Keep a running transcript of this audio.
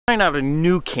Trying out a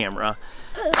new camera.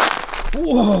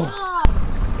 Whoa!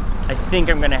 I think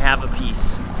I'm gonna have a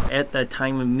piece. At the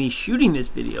time of me shooting this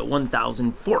video,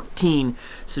 1,014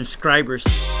 subscribers.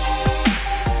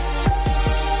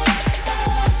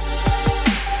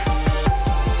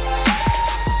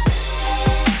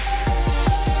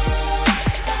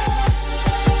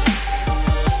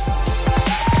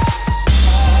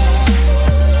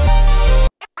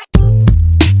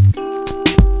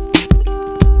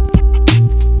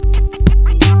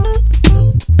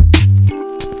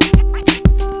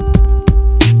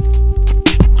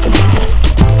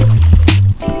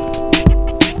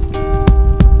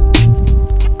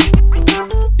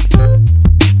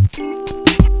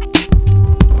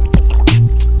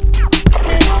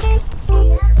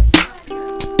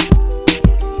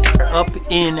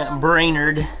 Up in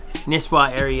Brainerd,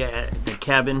 Nisswa area at the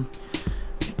cabin.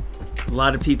 A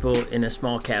lot of people in a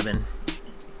small cabin.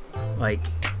 Like,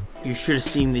 you should have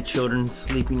seen the children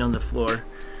sleeping on the floor.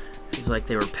 It's like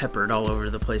they were peppered all over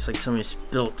the place, like somebody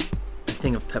spilt a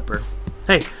thing of pepper.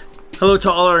 Hey, hello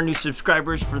to all our new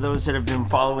subscribers. For those that have been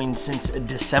following since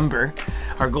December,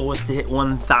 our goal was to hit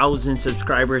 1,000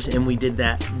 subscribers, and we did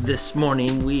that this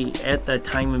morning. We, at the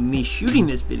time of me shooting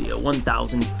this video,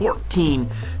 1,014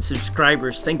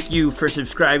 subscribers. Thank you for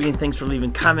subscribing. Thanks for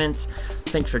leaving comments.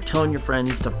 Thanks for telling your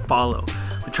friends to follow.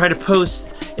 We try to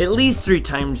post at least 3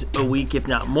 times a week, if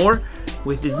not more.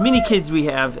 With as many kids we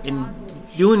have and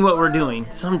doing what we're doing,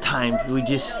 sometimes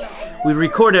we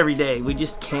record every day. We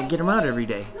just can't get them out every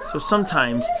day. So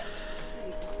sometimes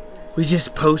we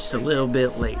just post a little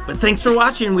bit late. But thanks for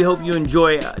watching. We hope you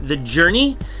enjoy the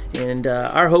journey. And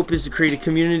our hope is to create a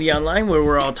community online where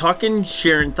we're all talking,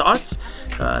 sharing thoughts,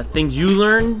 things you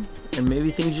learn, and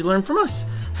maybe things you learn from us.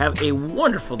 Have a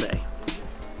wonderful day.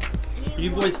 Are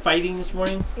you boys fighting this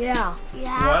morning? Yeah.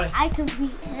 Yeah, Why? I can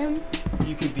beat him.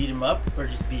 You could beat him up or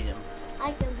just beat him?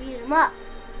 I can beat him up.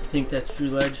 You think that's true,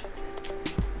 Ledge?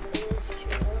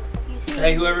 You see,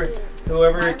 Hey, whoever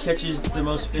catches the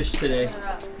most fish today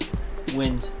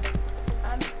wins.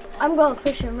 I'm going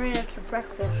fishing right after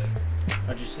breakfast.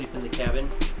 How'd you sleep in the cabin?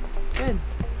 Good.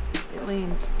 It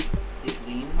leans. It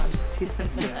I'm leans. just teasing.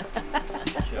 Yeah.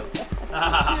 Jokes.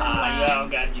 Y'all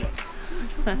got jokes.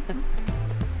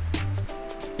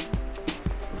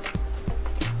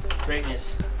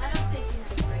 Greatness. I don't think you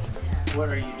have to break that. What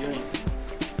are you doing?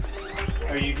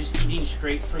 Are you just eating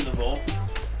straight from the bowl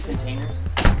container?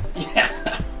 Yeah.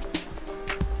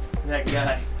 That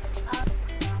guy.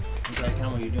 Is that kind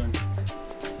of what you're doing?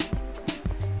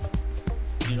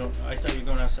 You don't. I thought you were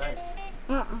going outside.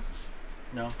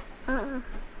 No.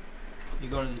 You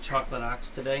going to the Chocolate Ox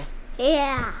today?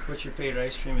 Yeah. What's your favorite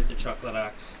ice cream at the Chocolate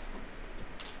Ox?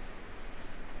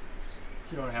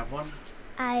 You don't have one?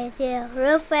 I do.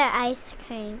 Root beer ice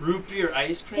cream. Root beer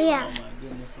ice cream? Yeah. Oh my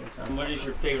goodness. And what is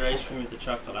your favorite ice cream at the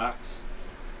Chocolate Ox?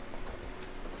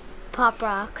 Pop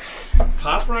Rocks.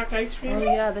 Pop Rock ice cream? Oh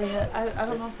yeah, they had. I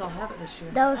don't know if they'll have it this year.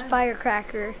 That was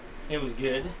firecracker. It was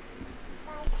good.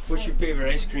 What's your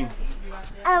favorite ice cream?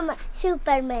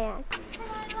 Superman.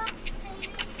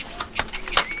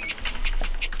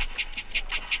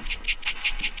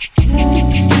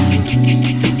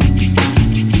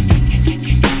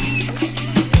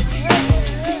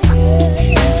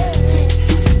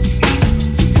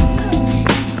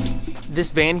 This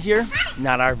van here,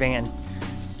 not our van.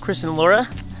 Chris and Laura,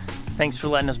 thanks for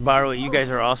letting us borrow it. You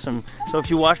guys are awesome. So if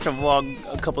you watched our vlog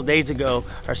a couple days ago,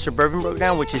 our Suburban broke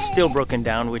down, which is still broken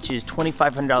down, which is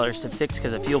 $2,500 to fix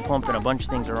because a fuel pump and a bunch of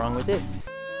things are wrong with it.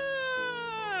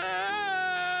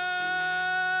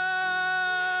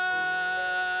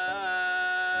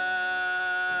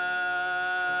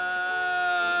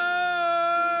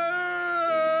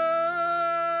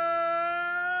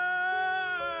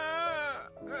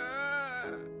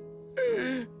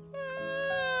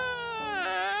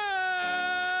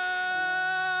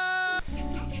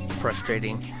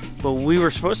 Frustrating, but we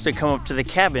were supposed to come up to the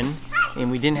cabin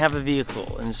and we didn't have a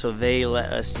vehicle, and so they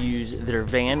let us use their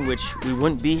van, which we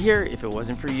wouldn't be here if it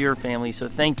wasn't for your family. So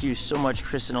thank you so much,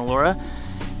 Chris and Laura.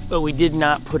 But we did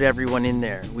not put everyone in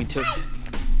there. We did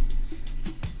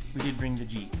bring the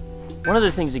Jeep. One of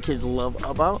the things the kids love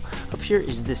about up here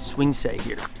is this swing set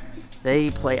here.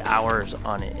 They play hours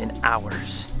on it, and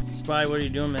hours. Spy, what are you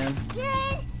doing, man?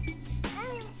 I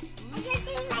can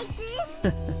do like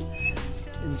this.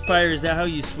 Inspire, is that how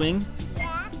you swing?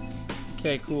 Yeah.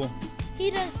 Okay, cool.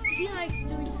 He likes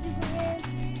doing Superman.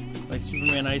 Like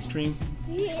Superman ice cream?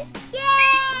 Yeah.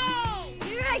 Yay!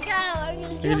 Here I go. I'm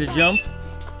gonna You're gonna jump?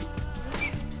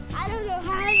 I don't know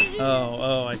how to do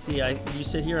Oh, I see. You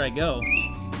said here I go.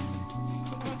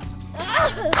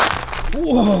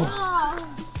 Whoa!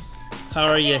 How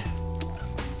are you?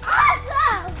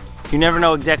 Awesome! You never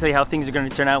know exactly how things are going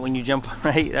to turn out when you jump,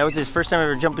 right? That was his first time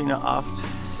ever jumping off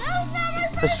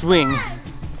a swing.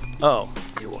 Oh,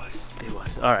 it was.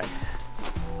 All right.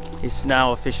 It's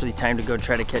now officially time to go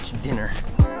try to catch dinner.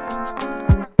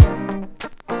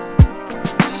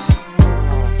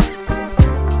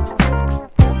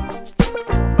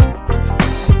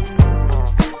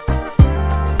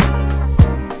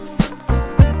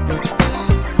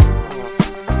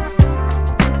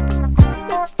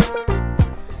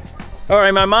 All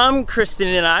right, my mom, Kristen,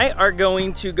 and I are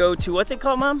going to go to, what's it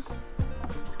called, Mom?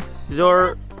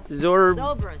 Zorbrist?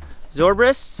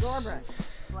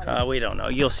 We don't know.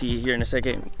 You'll see here in a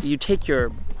second. You take your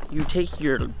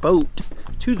boat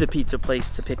to the pizza place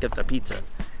to pick up the pizza.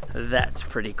 That's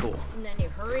pretty cool. And then you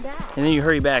hurry back. And then you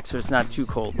hurry back so it's not too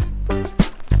cold.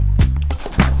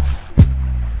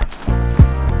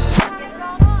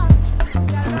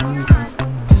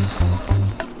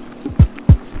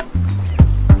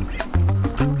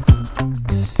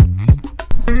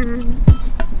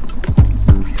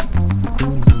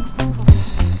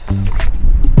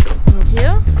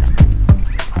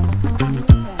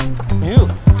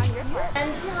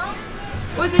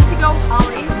 Was it to go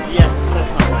Holly? Yes,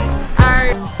 that's my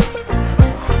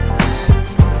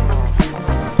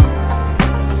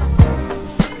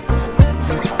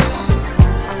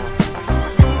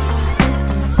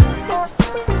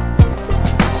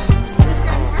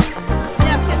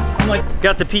wife.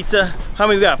 Got the pizza. How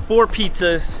many we got? 4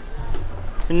 pizzas.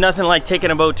 And nothing like taking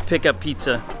a boat to pick up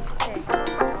pizza.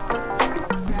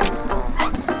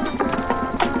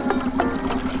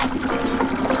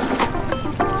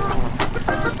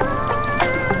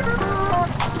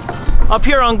 Up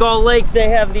here on Gull Lake, they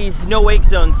have these no wake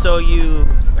zones, so you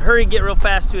hurry, get real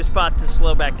fast to a spot to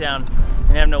slow back down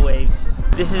and have no waves.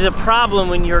 This is a problem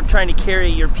when you're trying to carry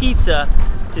your pizza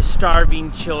to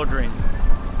starving children.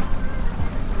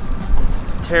 It's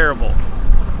terrible.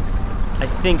 I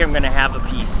think I'm gonna have a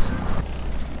piece.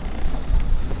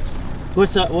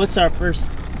 What's our first,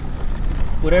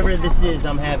 whatever this is,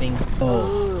 I'm having.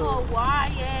 Oh.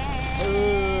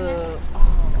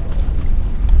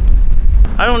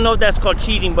 I don't know if that's called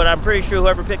cheating, but I'm pretty sure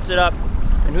whoever picks it up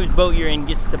and whose boat you're in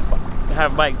gets to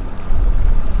have a bite.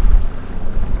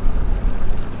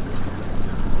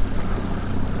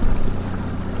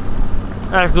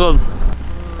 That's good.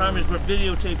 Problem is we're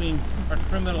videotaping our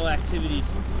criminal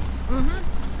activities.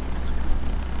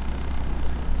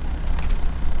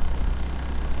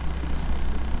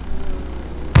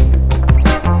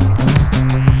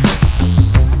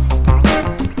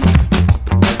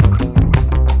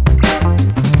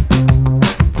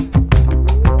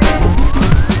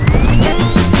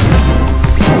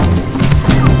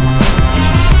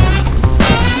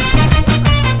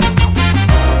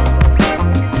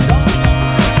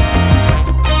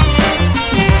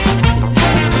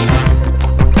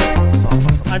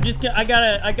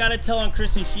 I gotta tell on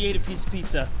Kristen she ate a piece of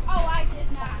pizza. Oh, I did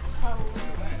not.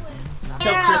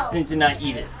 Tell Kristen to not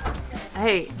eat it.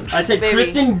 Hey, I said, baby.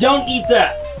 Kristen, don't eat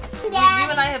that. You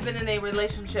and I have been in a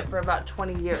relationship for about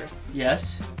 20 years.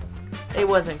 Yes. It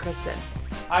wasn't Kristen.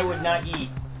 I would not eat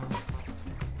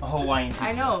a Hawaiian pizza.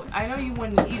 I know you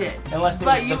wouldn't eat it. Unless it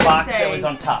But was you the would box say- that was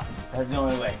on top. That's the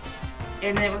only way.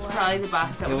 And it was probably the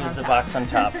box that It was was on the top. box on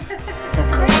top.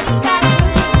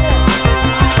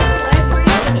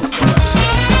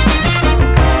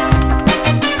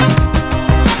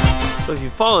 So if you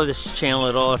follow this channel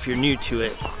at all, if you're new to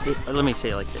it, let me say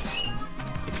it like this.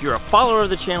 If you're a follower of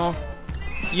the channel,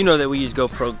 you know that we use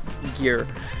GoPro gear.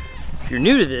 If you're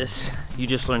new to this, you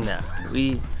just learned that.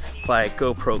 We fly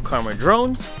GoPro Karma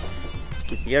drones to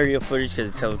get the aerial footage because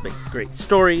it tells great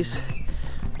stories.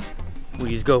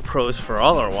 We use GoPros for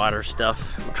all our water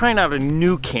stuff. We're trying out a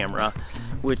new camera,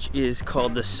 which is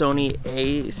called the Sony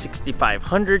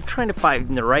A6500, trying to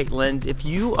find the right lens. If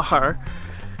you are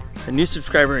a new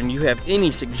subscriber and you have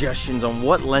any suggestions on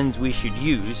what lens we should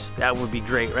use, that would be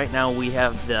great. Right now we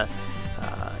have the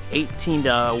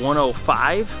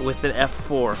 18-105 with an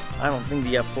f4. I don't think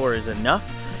the f4 is enough.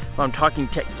 If I'm talking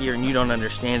tech gear and you don't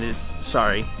understand it,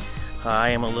 sorry. I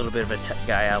am a little bit of a tech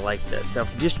guy. I like that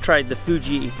stuff. Just tried the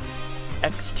Fuji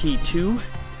X-T2,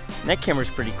 and that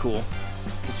camera's pretty cool.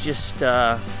 It's just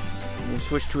we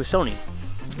switched to a Sony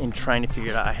and trying to figure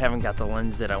it out. I haven't got the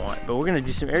lens that I want, but we're gonna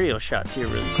do some aerial shots here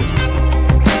really quick.